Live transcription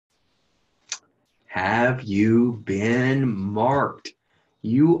Have you been marked?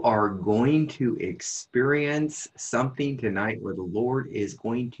 You are going to experience something tonight where the Lord is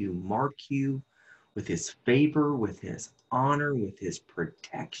going to mark you with his favor, with his honor, with his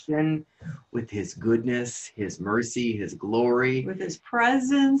protection, with his goodness, his mercy, his glory. With his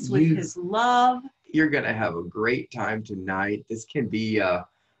presence, with his love. You're going to have a great time tonight. This can be a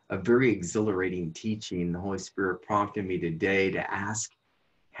very exhilarating teaching. The Holy Spirit prompted me today to ask,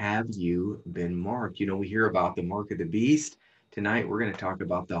 have you been marked? You know, we hear about the mark of the beast. Tonight, we're going to talk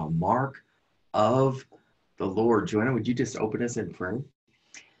about the mark of the Lord. Joanna, would you just open us in prayer?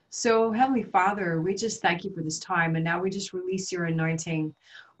 So, Heavenly Father, we just thank you for this time. And now we just release your anointing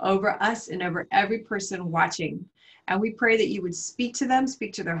over us and over every person watching. And we pray that you would speak to them,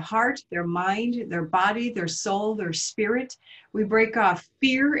 speak to their heart, their mind, their body, their soul, their spirit. We break off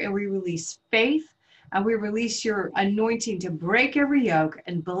fear and we release faith. And we release your anointing to break every yoke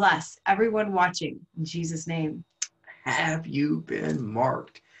and bless everyone watching. In Jesus' name. Have you been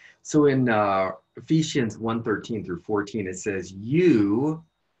marked? So in Ephesians 1:13 through 14, it says, you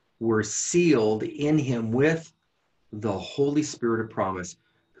were sealed in him with the Holy Spirit of promise,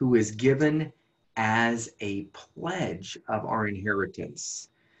 who is given as a pledge of our inheritance.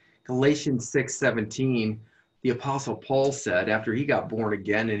 Galatians 6:17, the Apostle Paul said, after he got born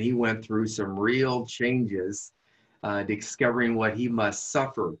again and he went through some real changes, discovering what he must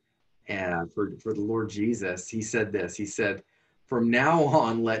suffer for the Lord Jesus, he said this. He said, from now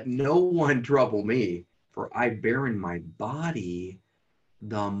on, let no one trouble me, for I bear in my body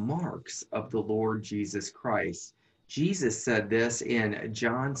the marks of the Lord Jesus Christ. Jesus said this in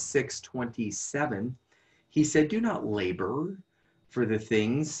John 6:27. He said, do not labor for the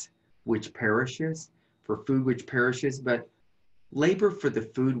things which perishes, for food which perishes, but labor for the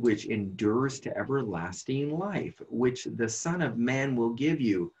food which endures to everlasting life, which the Son of Man will give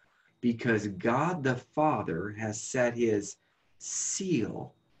you, because God the Father has set his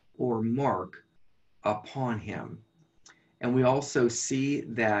seal or mark upon him. And we also see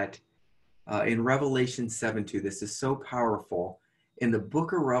that in Revelation 7:2, this is so powerful. In the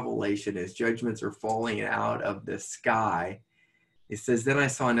book of Revelation, as judgments are falling out of the sky, it says, then I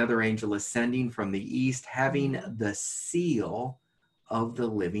saw another angel ascending from the east, having the seal of the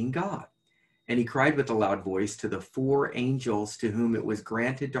living God. And he cried with a loud voice to the four angels to whom it was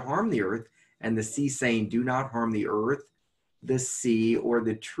granted to harm the earth and the sea, saying, do not harm the earth, the sea, or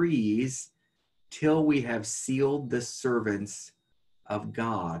the trees, till we have sealed the servants of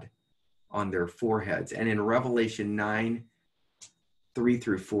God on their foreheads. And in Revelation 9:3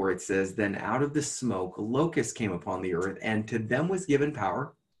 through 4, it says, then out of the smoke locusts came upon the earth, and to them was given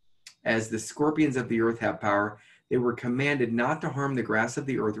power, as the scorpions of the earth have power. They were commanded not to harm the grass of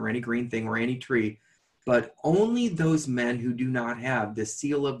the earth or any green thing or any tree, but only those men who do not have the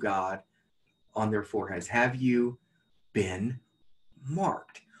seal of God on their foreheads. Have you been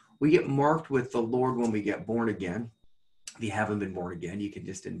marked? We get marked with the Lord when we get born again. If you haven't been born again, you can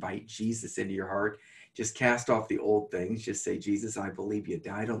just invite Jesus into your heart. Just cast off the old things. Just say, Jesus, I believe you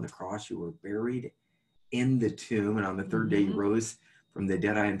died on the cross. You were buried in the tomb, and on the third day you rose from the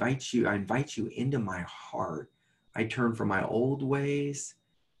dead. I invite you into my heart. I turn from my old ways.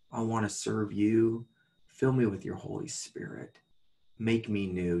 I want to serve you. Fill me with your Holy Spirit. Make me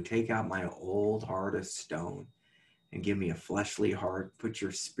new. Take out my old heart of stone and give me a fleshly heart. Put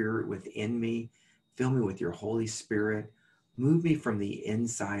your spirit within me. Fill me with your Holy Spirit. Move me from the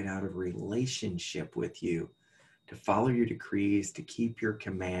inside out of relationship with you, to follow your decrees, to keep your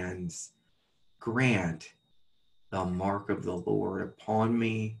commands. Grant the mark of the Lord upon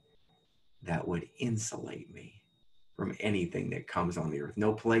me that would insulate me from anything that comes on the earth.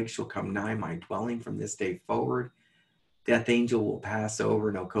 No plague shall come nigh my dwelling from this day forward. Death angel will pass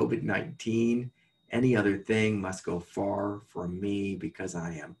over. No COVID-19. Any other thing must go far from me, because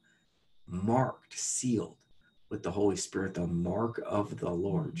I am marked, sealed with the Holy Spirit, the mark of the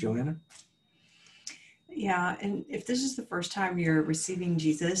Lord. Joanna? Yeah, and if this is the first time you're receiving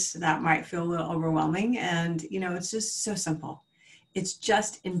Jesus, that might feel a little overwhelming. And, you know, it's just so simple. It's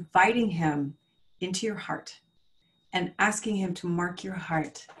just inviting him into your heart and asking him to mark your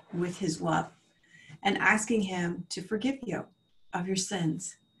heart with his love, and asking him to forgive you of your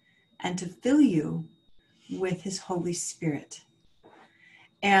sins and to fill you with his Holy Spirit.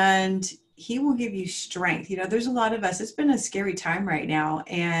 And he will give you strength. You know, there's a lot of us, it's been a scary time right now.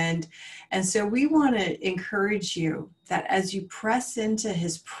 And so we want to encourage you that as you press into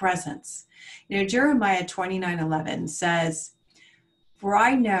his presence, you know, Jeremiah 29:11 says, for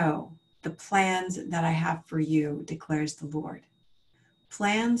I know the plans that I have for you, declares the Lord.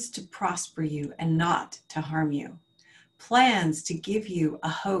 Plans to prosper you and not to harm you. Plans to give you a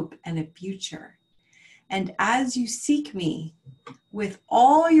hope and a future. And as you seek me with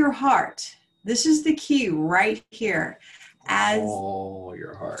all your heart, this is the key right here. All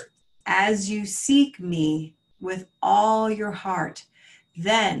your heart. As you seek me with all your heart,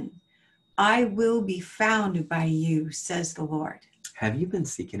 then I will be found by you, says the Lord. Have you been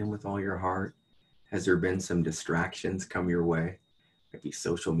seeking him with all your heart? Has there been some distractions come your way? Maybe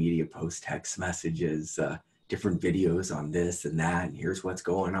social media posts, text messages, different videos on this and that, and here's what's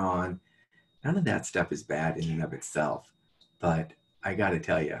going on. None of that stuff is bad in and of itself. But I got to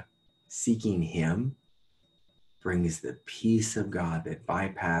tell you, seeking him brings the peace of God that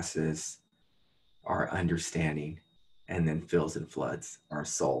bypasses our understanding and then fills and floods our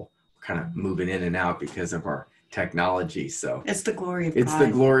soul. We're kind of moving in and out because of our technology. So it's the glory of God. It's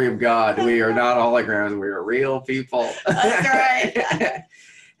the glory of God. We are not holograms. We are real people. That's right.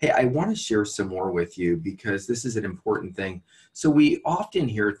 Hey, I want to share some more with you because this is an important thing. So we often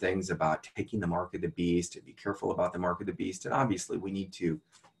hear things about taking the mark of the beast, to be careful about the mark of the beast. And obviously we need to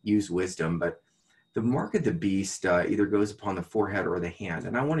use wisdom, but the mark of the beast either goes upon the forehead or the hand.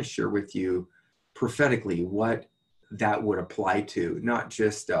 And I want to share with you prophetically what that would apply to, not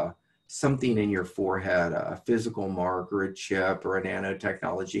just something in your forehead, a physical mark or a chip or a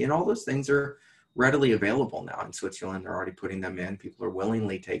nanotechnology. And all those things are readily available now in Switzerland. They're already putting them in. People are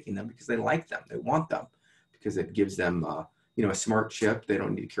willingly taking them because they like them. They want them because it gives them, a smart chip. They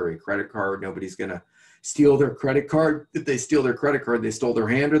don't need to carry a credit card. Nobody's going to steal their credit card. If they steal their credit card, they stole their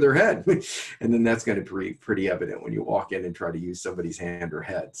hand or their head. And then that's going to be pretty evident when you walk in and try to use somebody's hand or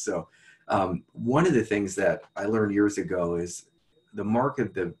head. So one of the things that I learned years ago is the mark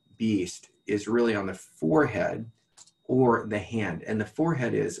of the beast is really on the forehead or the hand. And the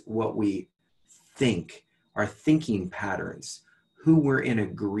forehead is what we think, our thinking patterns, who we're in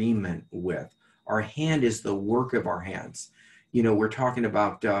agreement with. Our hand is the work of our hands. We're talking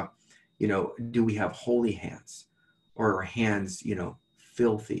about, do we have holy hands, or are hands,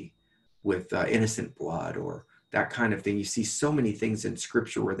 filthy with innocent blood, or that kind of thing. You see so many things in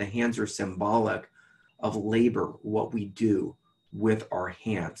scripture where the hands are symbolic of labor, what we do with our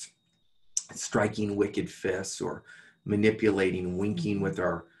hands, striking wicked fists, or manipulating, winking with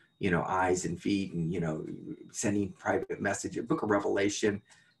our eyes and feet, and sending private messages. Book of Revelation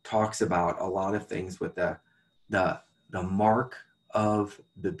talks about a lot of things with the mark of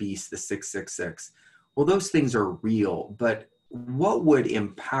the beast, the 666. Well, those things are real, but what would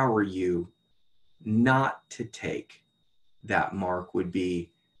empower you not to take that mark would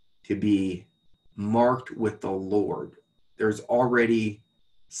be to be marked with the Lord. There's already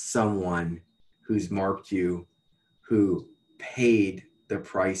someone who's marked you, who paid the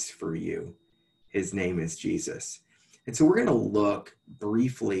price for you. His name is Jesus. And so we're going to look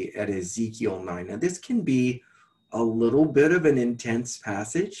briefly at Ezekiel 9. Now, this can be a little bit of an intense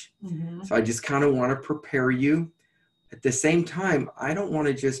passage. Mm-hmm. So I just kind of want to prepare you. At the same time, I don't want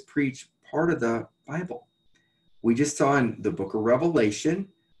to just preach part of the Bible. We just saw in the book of Revelation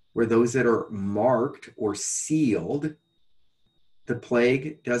where those that are marked or sealed, the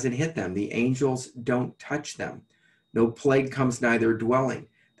plague doesn't hit them. The angels don't touch them. No plague comes nigh their dwelling.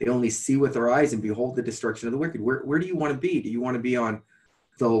 They only see with their eyes and behold the destruction of the wicked. Where do you want to be? Do you want to be on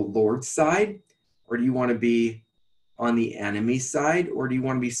the Lord's side? Or do you want to be on the enemy's side? Or do you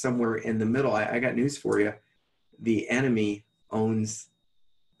want to be somewhere in the middle? I got news for you. The enemy owns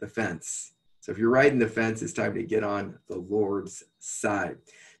the fence. So if you're riding the fence, it's time to get on the Lord's side.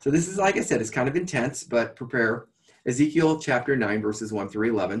 So this is, like I said, it's kind of intense, but prepare. Ezekiel chapter 9, verses 1 through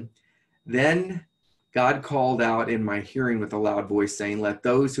 11. Then God called out in my hearing with a loud voice, saying, let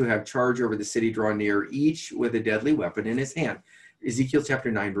those who have charge over the city draw near, each with a deadly weapon in his hand. Ezekiel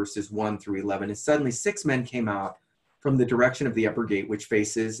chapter 9, verses 1 through 11. And suddenly 6 men came out from the direction of the upper gate, which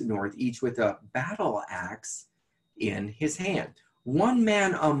faces north, each with a battle axe in his hand. One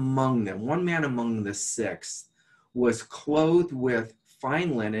man among them, one man among the 6, was clothed with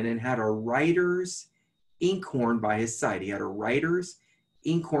fine linen and had a writer's inkhorn by his side. He had a writer's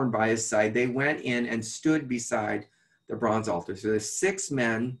inkhorn by his side. They went in and stood beside the bronze altar. So there's 6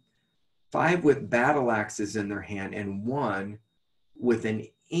 men, 5 with battle axes in their hand, and 1 with an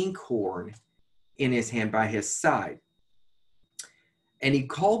inkhorn in his hand by his side. And he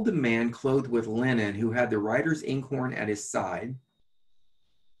called the man clothed with linen who had the writer's inkhorn at his side.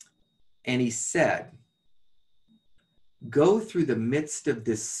 And he said, go through the midst of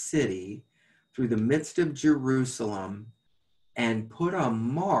this city, through the midst of Jerusalem, and put a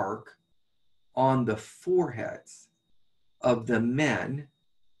mark on the foreheads of the men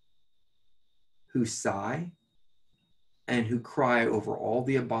who sigh and who cry over all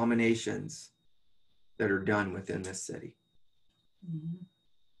the abominations that are done within this city. Mm-hmm.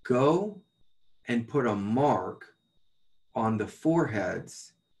 Go and put a mark on the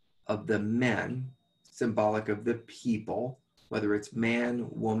foreheads of the men, symbolic of the people, whether it's man,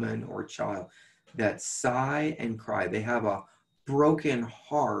 woman, or child, that sigh and cry. They have a broken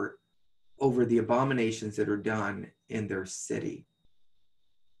heart over the abominations that are done in their city.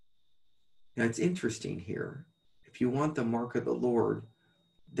 Now, it's interesting here. If you want the mark of the Lord,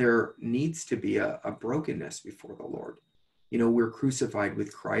 there needs to be a brokenness before the Lord. You know, we're crucified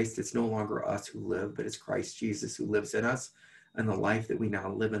with Christ. It's no longer us who live, but it's Christ Jesus who lives in us. And the life that we now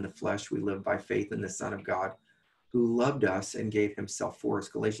live in the flesh, we live by faith in the Son of God, who loved us and gave himself for us.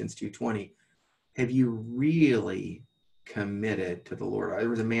 Galatians 2:20. Have you really committed to the Lord? There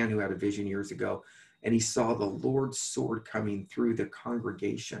was a man who had a vision years ago, and he saw the Lord's sword coming through the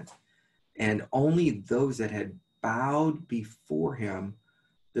congregation. And only those that had bowed before him,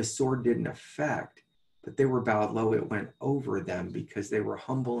 the sword didn't affect, but they were bowed low. It went over them because they were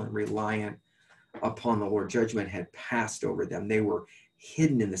humble and reliant upon the Lord. Judgment had passed over them. They were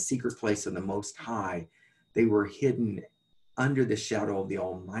hidden in the secret place of the Most High. They were hidden under the shadow of the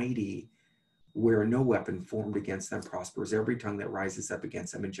Almighty, where no weapon formed against them prospers. Every tongue that rises up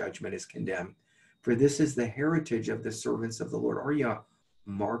against them in judgment is condemned. For this is the heritage of the servants of the Lord. Are you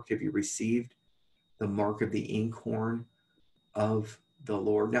marked? Have you received the mark of the inkhorn of the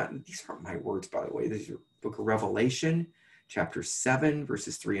Lord? Now, these aren't my words, by the way. This is your book of Revelation, chapter 7,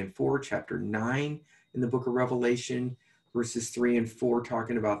 verses 3 and 4, chapter 9 in the book of Revelation, verses 3 and 4,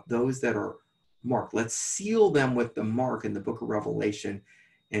 talking about those that are marked. Let's seal them with the mark in the book of Revelation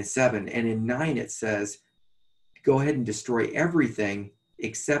in 7. And in 9, it says, go ahead and destroy everything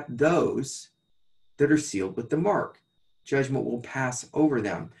except those that are sealed with the mark. Judgment will pass over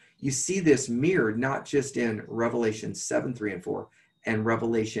them. You see this mirrored not just in Revelation 7, 3 and 4, and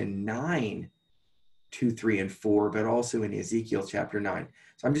Revelation 9, 2, 3, and 4, but also in Ezekiel chapter 9.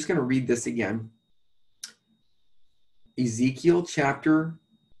 So I'm just going to read this again. Ezekiel chapter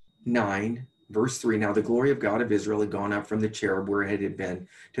 9, verse 3. Now the glory of God of Israel had gone up from the cherub where it had been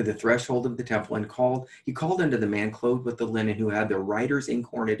to the threshold of the temple, and he called unto the man clothed with the linen, who had the writer's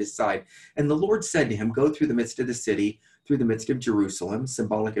inkhorn at his side. And the Lord said to him, go through the midst of the city, through the midst of Jerusalem,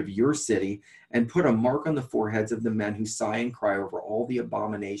 symbolic of your city, and put a mark on the foreheads of the men who sigh and cry over all the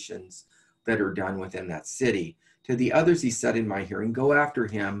abominations that are done within that city. To the others he said in my hearing, go after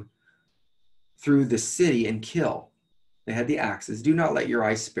him through the city and kill. They had the axes. Do not let your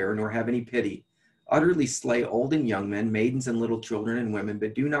eyes spare, nor have any pity. Utterly slay old and young men, maidens and little children and women,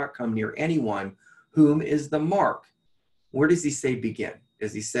 but do not come near anyone whom is the mark. Where does he say begin?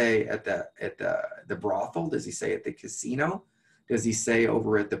 Does he say at the brothel? Does he say at the casino? Does he say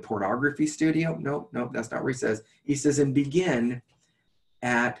over at the pornography studio? Nope, that's not where he says. He says, and begin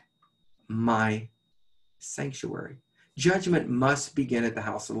at my sanctuary. Judgment must begin at the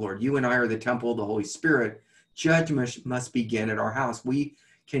house of the Lord. You and I are the temple of the Holy Spirit. Judgment must begin at our house. We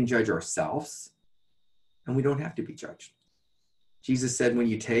can judge ourselves, and we don't have to be judged. Jesus said, when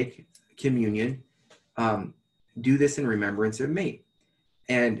you take communion, do this in remembrance of me.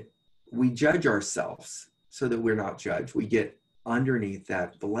 And we judge ourselves so that we're not judged. We get underneath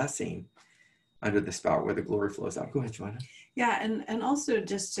that blessing under the spout where the glory flows out. Go ahead, Joanna. Yeah, and also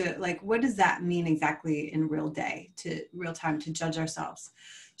just to, like, what does that mean exactly in real time to judge ourselves?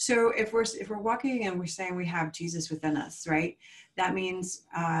 So if we're walking and we're saying we have Jesus within us, right? That means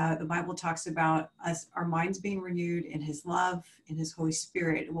the Bible talks about our minds being renewed in his love, in his Holy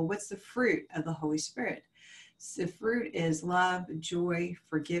Spirit. Well, what's the fruit of the Holy Spirit? So the fruit is love, joy,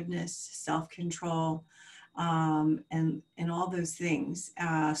 forgiveness, self-control, and all those things.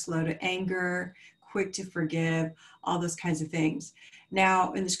 Slow to anger, quick to forgive, all those kinds of things.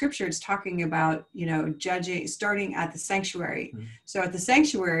 Now, in the scripture, it's talking about, judging, starting at the sanctuary. Mm-hmm. So at the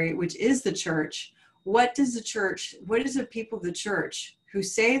sanctuary, which is the church, what is the people of the church who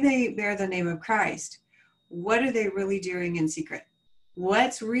say they bear the name of Christ? What are they really doing in secret?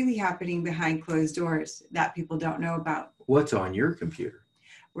 What's really happening behind closed doors that people don't know about? What's on your computer?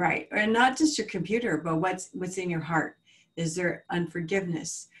 Right. And not just your computer, but what's in your heart. Is there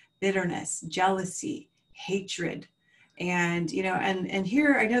unforgiveness, bitterness, jealousy, hatred? And, and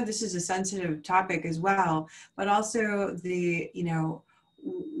here, I know this is a sensitive topic as well, but also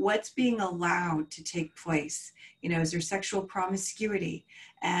what's being allowed to take place? Is there sexual promiscuity?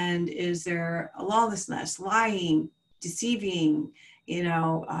 And is there lawlessness, lying, deceiving,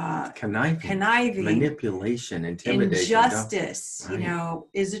 conniving, manipulation, intimidation, injustice? Right.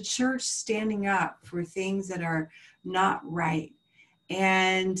 Is the church standing up for things that are not right?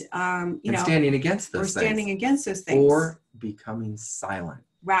 And standing against those or standing things. against those things, or becoming silent.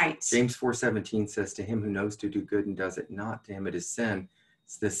 Right. James 4:17 says, to him who knows to do good and does it not, to him it is sin.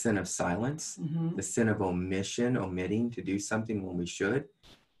 It's the sin of silence, the sin of omission, omitting to do something when we should.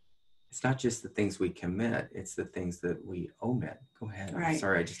 It's not just the things we commit, it's the things that we omit. Go ahead. Right. I'm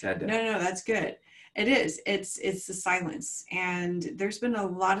sorry, I just had to. No, that's good. It is. It's the silence. And there's been a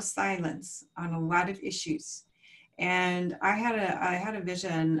lot of silence on a lot of issues. And I had a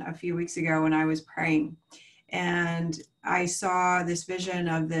vision a few weeks ago when I was praying, and I saw this vision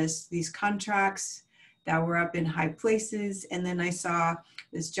of these contracts that were up in high places, and then I saw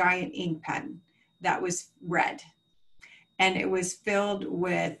this giant ink pen that was red, and it was filled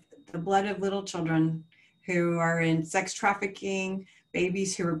with the blood of little children who are in sex trafficking,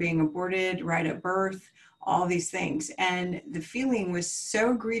 babies who are being aborted right at birth, all these things. And the feeling was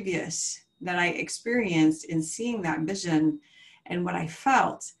so grievous that I experienced in seeing that vision, and what I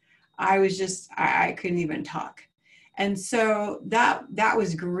felt, I was just, I couldn't even talk. And so that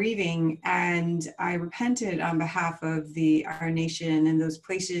was grieving, and I repented on behalf of our nation and those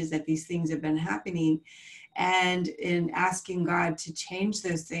places that these things have been happening, and in asking God to change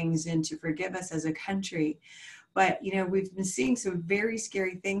those things and to forgive us as a country. But, we've been seeing some very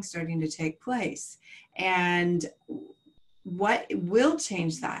scary things starting to take place. And what will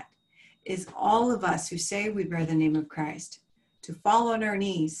change that is all of us who say we bear the name of Christ to fall on our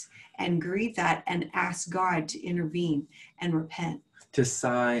knees and grieve that and ask God to intervene and repent. To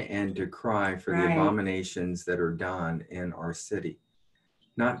sigh and to cry for the abominations that are done in our city.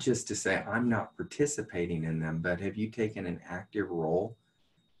 Not just to say, I'm not participating in them, but have you taken an active role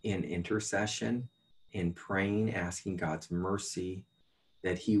in intercession, in praying, asking God's mercy,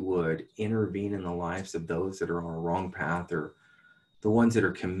 that he would intervene in the lives of those that are on a wrong path, or the ones that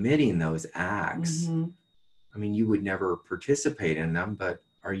are committing those acts? I mean, you would never participate in them, but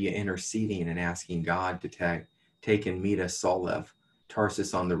are you interceding and asking God to take and meet a Saul of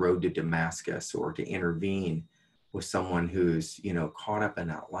Tarsus on the road to Damascus, or to intervene with someone who's, caught up in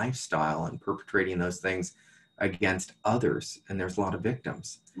that lifestyle and perpetrating those things against others? And there's a lot of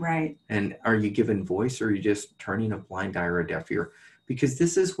victims. Right. And are you giving voice, or are you just turning a blind eye or a deaf ear? Because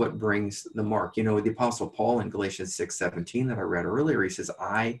this is what brings the mark. The Apostle Paul in Galatians 6:17 that I read earlier, he says,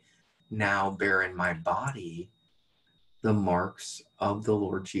 I now bear in my body the marks of the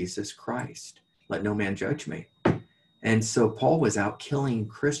Lord Jesus Christ. Let no man judge me. And so Paul was out killing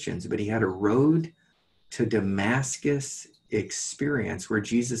Christians, but he had a road to Damascus experience where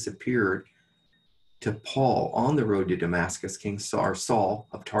Jesus appeared to Paul on the road to Damascus. King Saul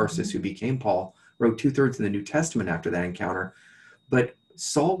of Tarsus, who became Paul, wrote 2/3 in the New Testament after that encounter. But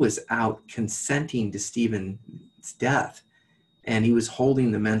Saul was out consenting to Stephen's death, and he was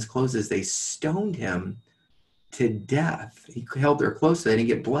holding the men's clothes as they stoned him to death. He held their clothes so they didn't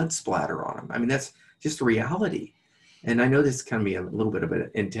get blood splatter on him. I mean, that's just a reality. And I know this can be a little bit of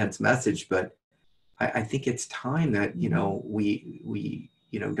an intense message, but I think it's time that, we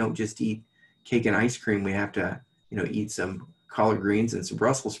don't just eat cake and ice cream. We have to, eat some collard greens and some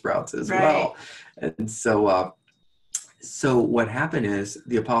Brussels sprouts as well. And so what happened is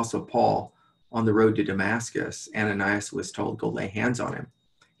the Apostle Paul on the road to Damascus, Ananias was told, go lay hands on him.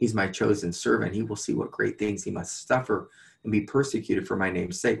 He's my chosen servant. He will see what great things he must suffer and be persecuted for my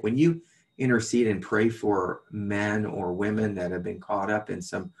name's sake. When you intercede and pray for men or women that have been caught up in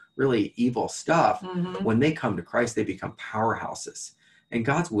some really evil stuff, when they come to Christ, they become powerhouses. And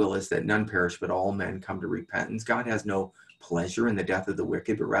God's will is that none perish, but all men come to repentance. God has no pleasure in the death of the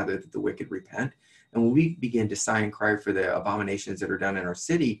wicked, but rather that the wicked repent. And when we begin to sigh and cry for the abominations that are done in our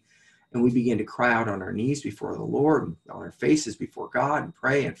city, and we begin to cry out on our knees before the Lord, and on our faces before God, and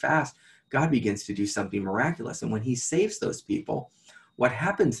pray and fast, God begins to do something miraculous. And when he saves those people, what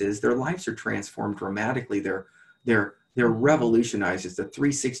happens is their lives are transformed dramatically. They're revolutionized. It's a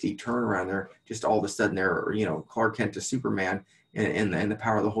 360 turnaround. They're just all of a sudden they're, Clark Kent to Superman in the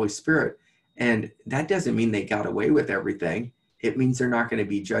power of the Holy Spirit. And that doesn't mean they got away with everything. It means they're not going to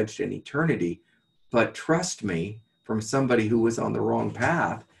be judged in eternity. But trust me, from somebody who was on the wrong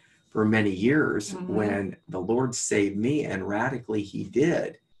path for many years, when the Lord saved me, and radically he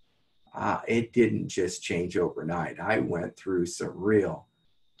did, it didn't just change overnight. I went through some real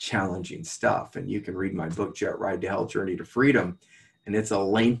challenging stuff. And you can read my book, Jet Ride to Hell, Journey to Freedom. And it's a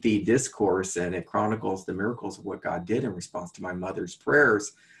lengthy discourse, and it chronicles the miracles of what God did in response to my mother's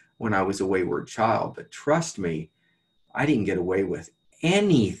prayers when I was a wayward child. But trust me, I didn't get away with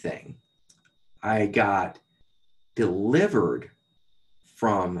anything. I got delivered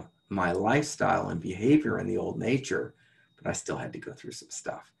from my lifestyle and behavior and the old nature, but I still had to go through some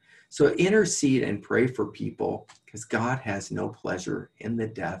stuff. So intercede and pray for people, because God has no pleasure in the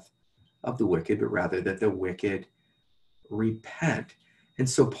death of the wicked, but rather that the wicked repent. And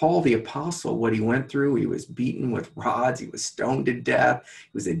so Paul, the apostle, what he went through, he was beaten with rods. He was stoned to death.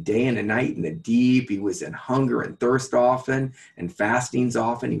 He was a day and a night in the deep. He was in hunger and thirst often and fastings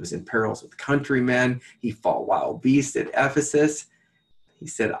often. He was in perils with countrymen. He fought wild beasts at Ephesus. He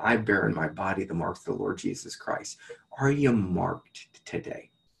said, I bear in my body the marks of the Lord Jesus Christ. Are you marked today?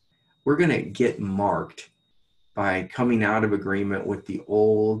 We're going to get marked by coming out of agreement with the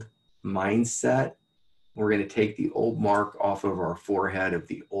old mindset. We're going to take the old mark off of our forehead of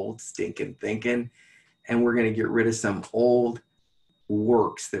the old stinking thinking, and we're going to get rid of some old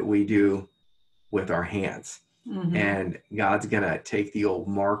works that we do with our hands. Mm-hmm. And God's going to take the old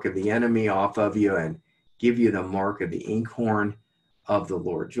mark of the enemy off of you and give you the mark of the inkhorn of the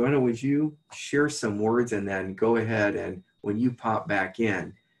Lord. Joanna, would you share some words, and then go ahead, and when you pop back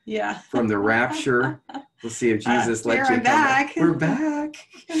in from the rapture, we'll see if Jesus lets you come back. We're back.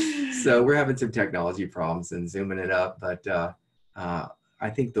 So we're having some technology problems and zooming it up, but I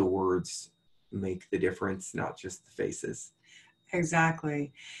think the words make the difference, not just the faces.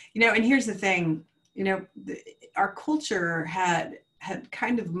 Exactly. And here's the thing, our culture had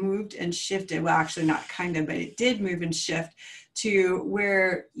kind of moved and shifted. Well, actually not kind of, but it did move and shift to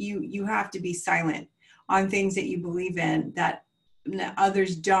where you have to be silent on things that you believe in that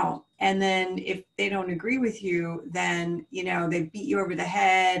others don't. And then if they don't agree with you, then, they beat you over the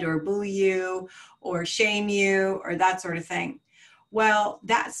head or bully you or shame you or that sort of thing. Well,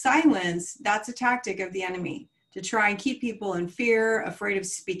 that silence, that's a tactic of the enemy to try and keep people in fear, afraid of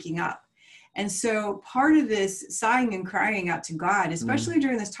speaking up. And so part of this sighing and crying out to God, especially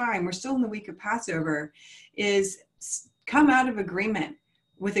during this time, we're still in the week of Passover, is come out of agreement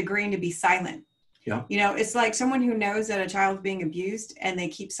with agreeing to be silent. Yeah. It's like someone who knows that a child's being abused and they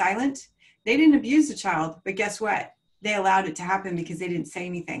keep silent. They didn't abuse the child, but guess what? They allowed it to happen because they didn't say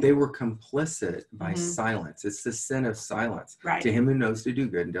anything. They were complicit by silence. It's the sin of silence. Right. To him who knows to do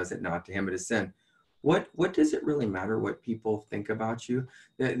good and does it not, to him it is sin. What does it really matter what people think about you?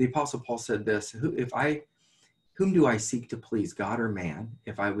 The Apostle Paul said this, whom do I seek to please, God or man?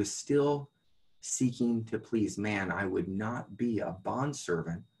 If I was still seeking to please man, I would not be a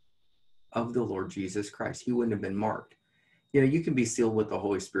bondservant of the Lord Jesus Christ. He wouldn't have been marked. You can be sealed with the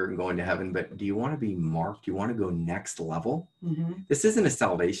Holy Spirit and go into heaven, but do you want to be marked? Do you want to go next level? Mm-hmm. This isn't a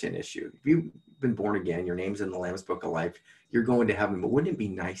salvation issue. If you've been born again, your name's in the Lamb's Book of Life, you're going to heaven. But wouldn't it be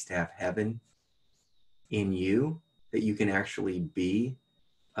nice to have heaven in you, that you can actually be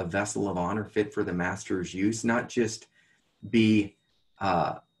a vessel of honor fit for the master's use, not just be,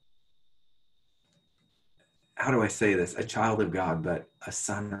 how do I say this, a child of God, but a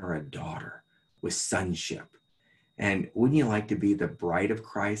son or a daughter with sonship. And wouldn't you like to be the bride of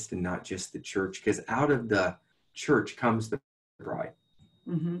Christ and not just the church? Because out of the church comes the bride.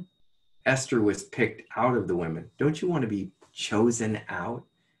 Mm-hmm. Esther was picked out of the women. Don't you want to be chosen out?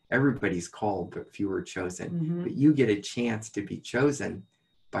 Everybody's called, but few are chosen. Mm-hmm. But you get a chance to be chosen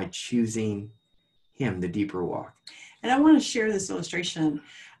by choosing him, the deeper walk. And I want to share this illustration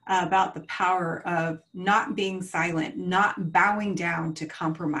about the power of not being silent, not bowing down to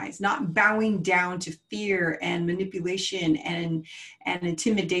compromise, not bowing down to fear and manipulation and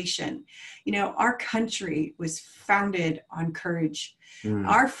intimidation. Our country was founded on courage.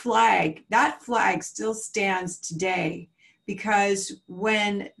 Our flag, that flag still stands today, because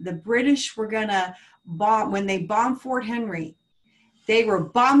when the British were going to when they bombed Fort Henry, they were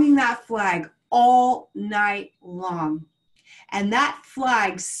bombing that flag all night long. And that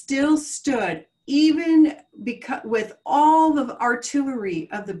flag still stood, even with all the artillery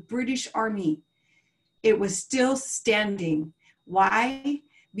of the British Army. It was still standing. Why?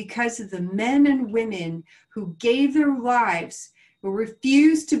 Because of the men and women who gave their lives, who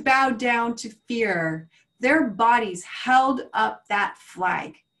refused to bow down to fear. Their bodies held up that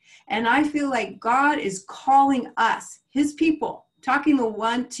flag. And I feel like God is calling us, his people, talking the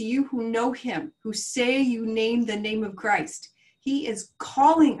one to you who know him, who say you name the name of Christ. He is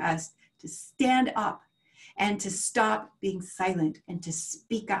calling us to stand up and to stop being silent and to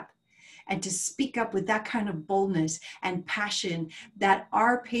speak up. And to speak up with that kind of boldness and passion that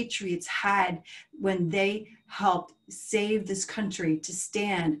our patriots had when they helped save this country to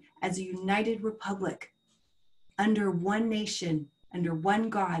stand as a united republic under one nation, under one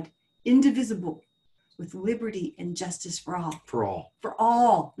God, indivisible, with liberty and justice for all. For all. For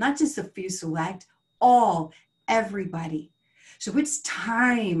all, not just a few select, all, everybody. So it's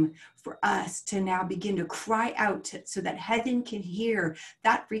time for us to now begin to cry out so that heaven can hear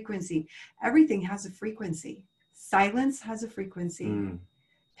that frequency. Everything has a frequency. Silence has a frequency.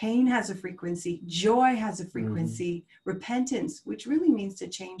 Pain has a frequency. Joy has a frequency. Repentance, which really means to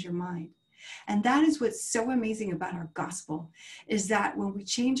change your mind. And that is what's so amazing about our gospel, is that when we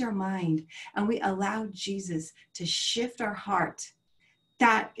change our mind and we allow Jesus to shift our heart,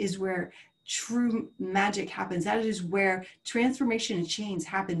 that is where true magic happens. That is where transformation and change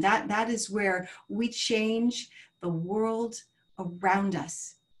happen. That is where we change the world around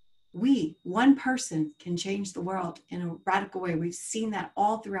us. We, one person, can change the world in a radical way. We've seen that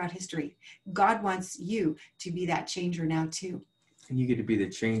all throughout history. God wants you to be that changer now too. And you get to be the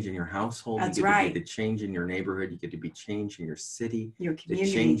change in your household. That's you get right. to be the change in your neighborhood. You get to be change in your city, Your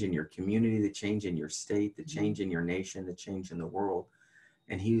community. the change in your community, the change in your state, the change in your nation, the change in the world.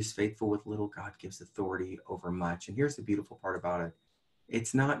 And he who's faithful with little, God gives authority over much. And here's the beautiful part about it.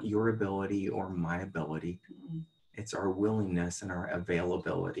 It's not your ability or my ability. It's our willingness and our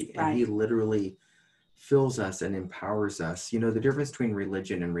availability. And he literally fills us and empowers us. You know, the difference between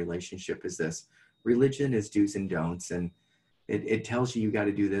religion and relationship is this. Religion is do's and don'ts. And it tells you got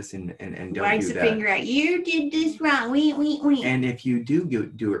to do this and don't wags do the that. finger at you did this wrong. And if you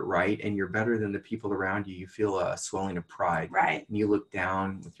do it right and you're better than the people around you, you feel a swelling of pride. Right. And you look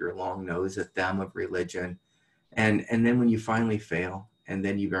down with your long nose at them of religion. And then when you finally fail, and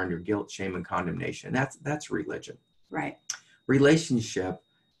then you've earned your guilt, shame, and condemnation, that's religion. Right. Relationship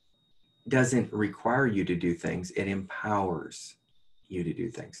doesn't require you to do things. It empowers you to do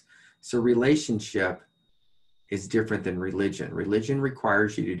things. So relationship is different than religion. Religion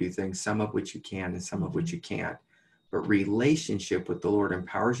requires you to do things, some of which you can and some of which you can't. But relationship with the Lord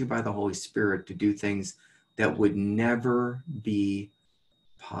empowers you by the Holy Spirit to do things that would never be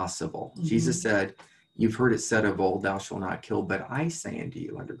possible. Jesus said, you've heard it said of old, thou shalt not kill, but I say unto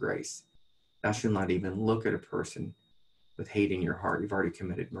you under grace, thou shalt not even look at a person with hate in your heart. You've already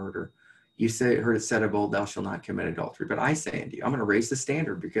committed murder. You heard it said of old, thou shalt not commit adultery, but I say unto you, I'm going to raise the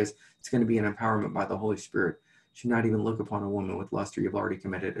standard because it's going to be an empowerment by the Holy Spirit. You should not even look upon a woman with lust, or you've already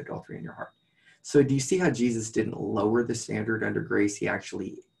committed adultery in your heart. So do you see how Jesus didn't lower the standard under grace? He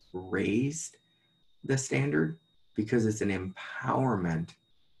actually raised the standard because it's an empowerment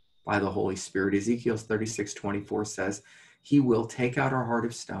by the Holy Spirit. Ezekiel 36:24 says, he will take out our heart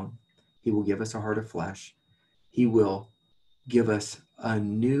of stone. He will give us a heart of flesh. He will give us a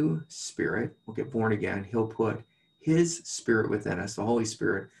new spirit. We'll get born again. He'll put his spirit within us, the Holy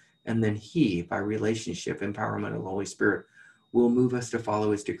Spirit. And then he, by relationship, empowerment of the Holy Spirit, will move us to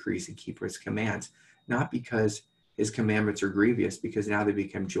follow his decrees and keep his commands. Not because his commandments are grievous, because now they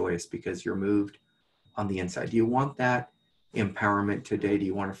become joyous because you're moved on the inside. Do you want that empowerment today? Do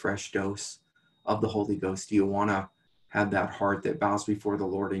you want a fresh dose of the Holy Ghost? Do you want to have that heart that bows before the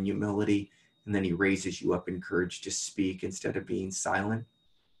Lord in humility, and then he raises you up in courage to speak instead of being silent?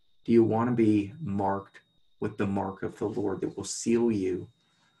 Do you want to be marked with the mark of the Lord that will seal you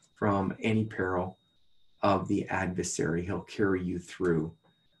from any peril of the adversary? He'll carry you through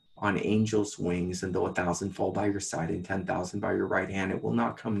on angels' wings, and though 1,000 fall by your side and 10,000 by your right hand, it will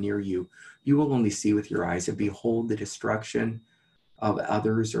not come near you. You will only see with your eyes and behold the destruction of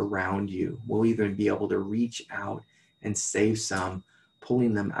others around you. We'll even be able to reach out and save some,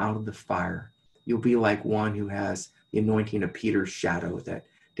 pulling them out of the fire. You'll be like one who has the anointing of Peter's shadow, that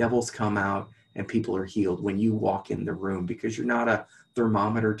devils come out and people are healed when you walk in the room, because you're not a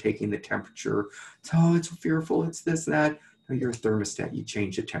thermometer taking the temperature. It's fearful, it's this, that. No, you're a thermostat. You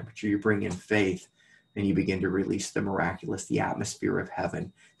change the temperature. You bring in faith, and you begin to release the miraculous, the atmosphere of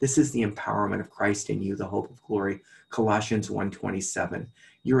heaven. This is the empowerment of Christ in you, the hope of glory. Colossians 1:27.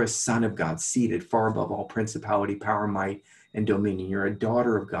 You're a son of God, seated far above all principality, power, might, and dominion. You're a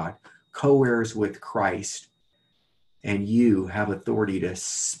daughter of God, co-heirs with Christ, and you have authority to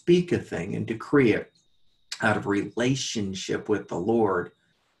speak a thing and decree it out of relationship with the Lord,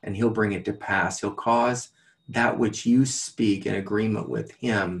 and he'll bring it to pass. He'll cause that which you speak in agreement with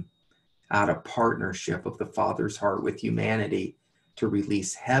him, out of partnership of the Father's heart with humanity, to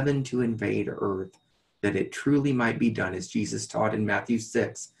release heaven to invade earth, that it truly might be done, as Jesus taught in Matthew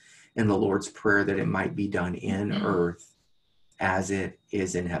 6 in the Lord's Prayer, that it might be done in earth as it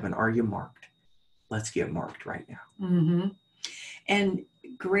is in heaven. Are you marked? Let's get marked right now. And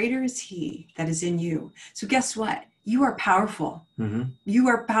greater is he that is in you. So guess what? You are powerful. You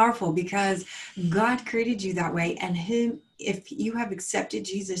are powerful because God created you that way. And if you have accepted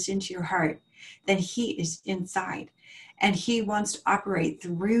Jesus into your heart, then he is inside and he wants to operate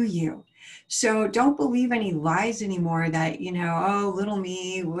through you. So don't believe any lies anymore that, oh, little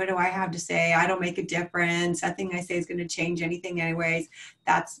me, what do I have to say? I don't make a difference. Nothing I say is going to change anything anyways.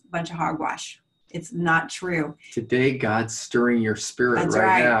 That's a bunch of hogwash. It's not true. Today, God's stirring your spirit. That's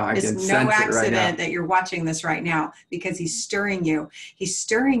right now. It's no accident that you're watching this right now, because he's stirring you. He's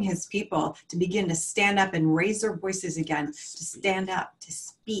stirring his people to begin to stand up and raise their voices again, to stand up, to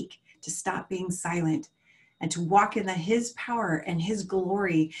speak, to stop being silent and to walk in his power and his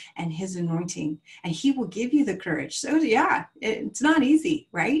glory and his anointing. And he will give you the courage. So yeah, it's not easy,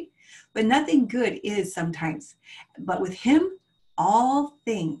 right? But nothing good is sometimes. But with him, all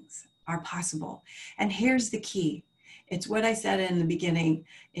things are possible. And here's the key. It's what I said in the beginning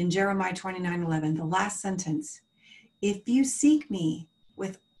in Jeremiah 29:11, the last sentence. If you seek me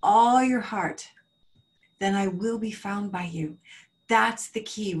with all your heart, then I will be found by you. That's the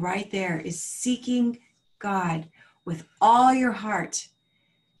key right there, is seeking God with all your heart.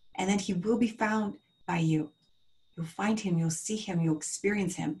 And then he will be found by you. You'll find him, you'll see him, you'll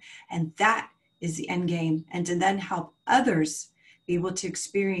experience him. And that is the end game. And to then help others be able to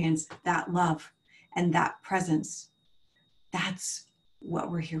experience that love and that presence. That's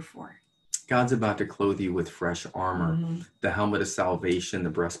what we're here for. God's about to clothe you with fresh armor, the helmet of salvation, the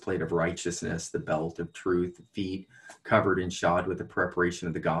breastplate of righteousness, the belt of truth, feet covered and shod with the preparation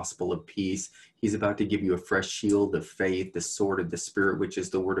of the gospel of peace. He's about to give you a fresh shield of faith, the sword of the Spirit, which is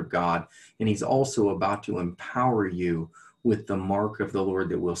the word of God. And he's also about to empower you with the mark of the Lord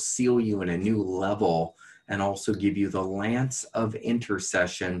that will seal you in a new level and also give you the lance of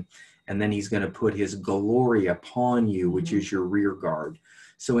intercession. And then he's going to put his glory upon you, which is your rear guard.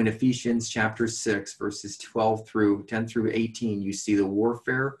 So in Ephesians chapter 6, verses 10 through 18, you see the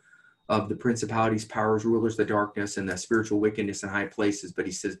warfare of the principalities, powers, rulers, the darkness, and the spiritual wickedness in high places. But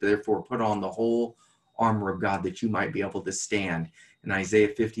he says, therefore, put on the whole armor of God that you might be able to stand. In Isaiah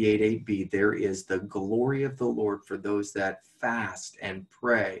 58:8b, there is the glory of the Lord for those that fast and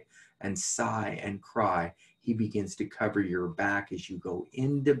pray and sigh and cry. He begins to cover your back as you go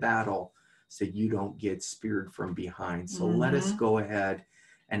into battle so you don't get speared from behind. So let us go ahead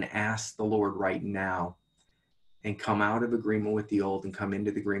and ask the Lord right now and come out of agreement with the old and come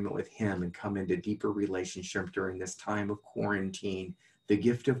into the agreement with him and come into deeper relationship during this time of quarantine, the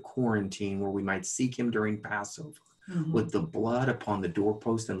gift of quarantine, where we might seek him during Passover with the blood upon the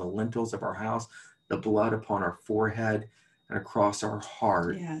doorpost and the lintels of our house, the blood upon our forehead and across our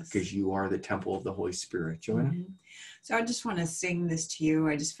heart, because you are the temple of the Holy Spirit. Joanna? So I just want to sing this to you.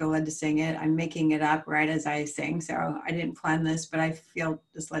 I just feel led to sing it. I'm making it up right as I sing. So I didn't plan this, but I feel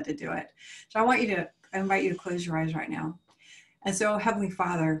just led to do it. So I invite you to close your eyes right now. And so, Heavenly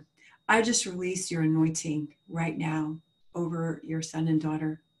Father, I just release your anointing right now over your son and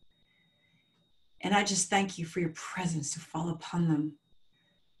daughter. And I just thank you for your presence to fall upon them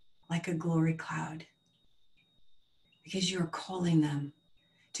like a glory cloud, because you're calling them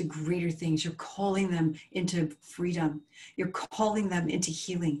to greater things. You're calling them into freedom. You're calling them into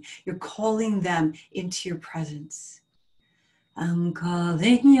healing. You're calling them into your presence. I'm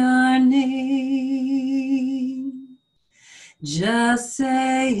calling your name. Just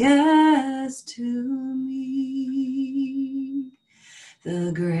say yes to me.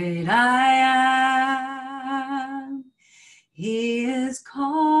 The great I am, he is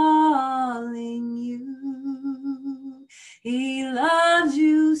calling you. He loves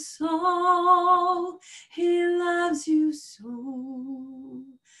you so. He loves you so.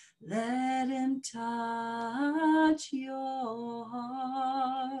 Let him touch your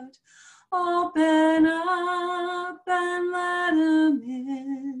heart. Open up and let him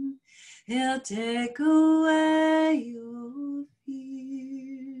in. He'll take away your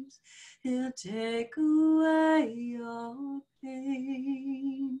fears. He'll take away your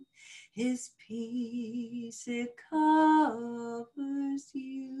pain. His peace, it covers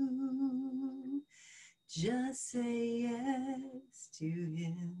you. Just say yes to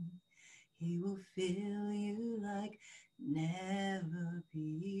him. He will fill you like never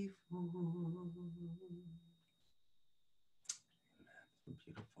before.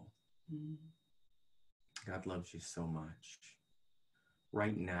 Beautiful. God loves you so much.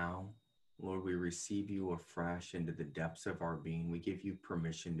 Right now, Lord, we receive you afresh into the depths of our being. We give you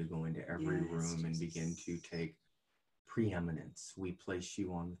permission to go into every room and begin to take preeminence. We place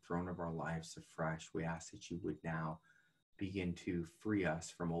you on the throne of our lives afresh. We ask that you would now begin to free us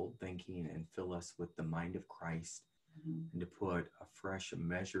from old thinking and fill us with the mind of Christ, and to put a fresh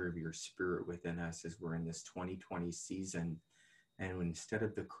measure of your Spirit within us as we're in this 2020 season. And instead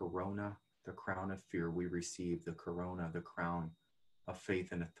of the corona, the crown of fear, we receive the corona, the crown of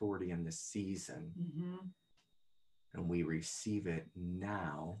faith and authority in this season. And we receive it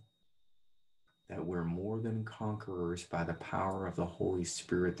now, that we're more than conquerors by the power of the Holy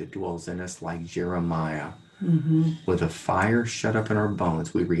Spirit that dwells in us, like Jeremiah. With a fire shut up in our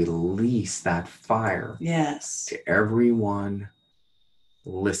bones, we release that fire to everyone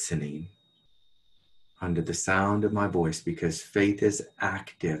listening under the sound of my voice, because faith is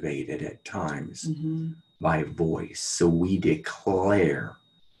activated at times by voice. So we declare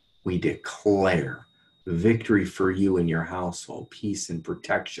We declare victory for you and your household, peace and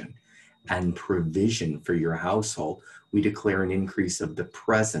protection and provision for your household. We declare an increase of the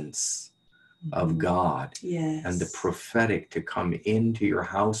presence of God and the prophetic to come into your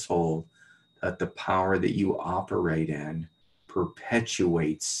household, that the power that you operate in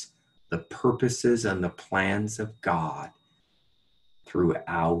perpetuates the purposes and the plans of God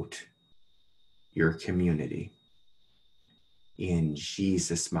throughout your community. In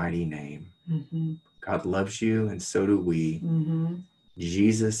Jesus' mighty name. God loves you, and so do we.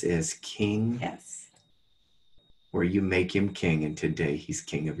 Jesus is King. Yes. Where you make him king, and today he's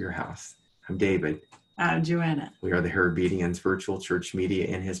king of your house. I'm David. I'm Joanna. We are the Herbedians Virtual Church Media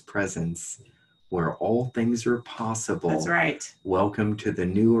in his presence, where all things are possible. That's right. Welcome to the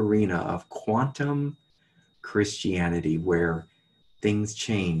new arena of quantum Christianity, where things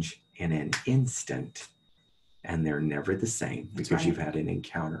change in an instant and they're never the same. That's because right. You've had an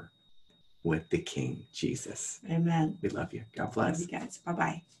encounter with the King, Jesus. Amen. We love you. God bless. Love you guys.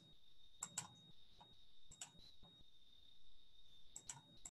 Bye-bye.